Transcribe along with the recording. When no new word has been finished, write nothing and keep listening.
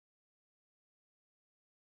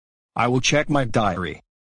I will check my diary.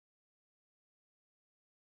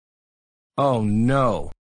 Oh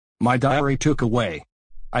no. My diary took away.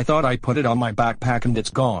 I thought I put it on my backpack and it's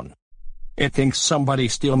gone. It thinks somebody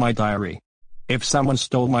stole my diary. If someone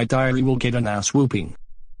stole my diary, we'll get an ass whooping.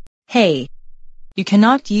 Hey. You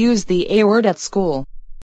cannot use the A word at school.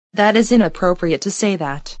 That is inappropriate to say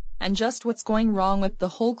that, and just what's going wrong with the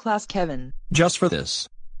whole class, Kevin. Just for this.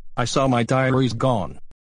 I saw my diary's gone.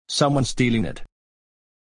 Someone's stealing it.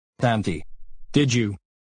 Dandie. Did you?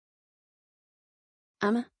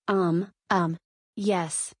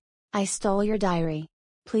 Yes. I stole your diary.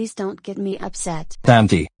 Please don't get me upset.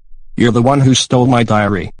 Dandie. You're the one who stole my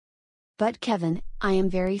diary. But Kevin, I am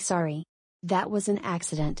very sorry. That was an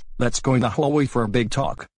accident. Let's go in the hallway for a big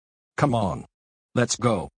talk. Come on. Let's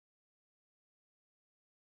go.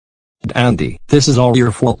 Dandie, this is all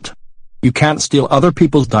your fault. You can't steal other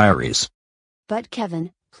people's diaries. But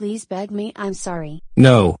Kevin, please beg me, I'm sorry.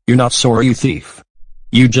 No, you're not sorry, you thief.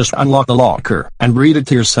 You just unlock the locker and read it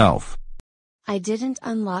to yourself. I didn't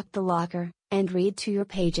unlock the locker and read to your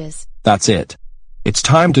pages. That's it. It's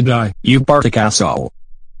time to die, you Bartic asshole.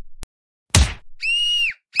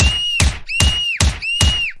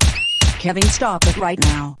 Kevin, stop it right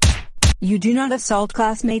now. You do not assault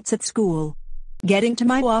classmates at school. Get into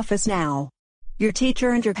my office now. Your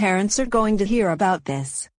teacher and your parents are going to hear about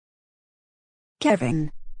this.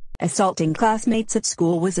 Kevin. Assaulting classmates at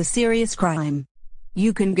school was a serious crime.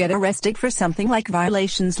 You can get arrested for something like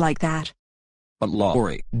violations like that. But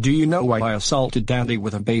Laurie, do you know why I assaulted Dandie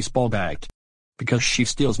with a baseball bat? Because she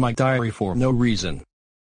steals my diary for no reason.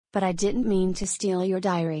 But I didn't mean to steal your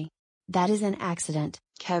diary. That is an accident.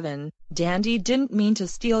 Kevin, Dandie didn't mean to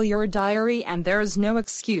steal your diary and there's no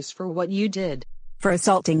excuse for what you did. For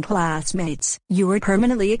assaulting classmates, you were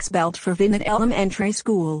permanently expelled from Vinnet Elementary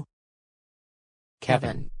School.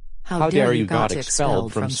 Kevin, how dare you got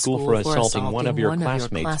expelled from school for assaulting one of your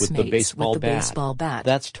classmates with the baseball bat?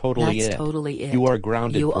 That's totally it. You are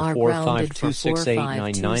grounded for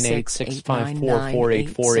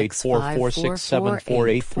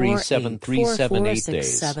 452689986544484846748373738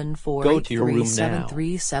 days. Go to your room now.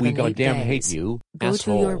 We goddamn hate you, asshole. Go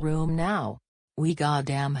to your room now. We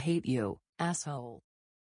goddamn hate you, asshole.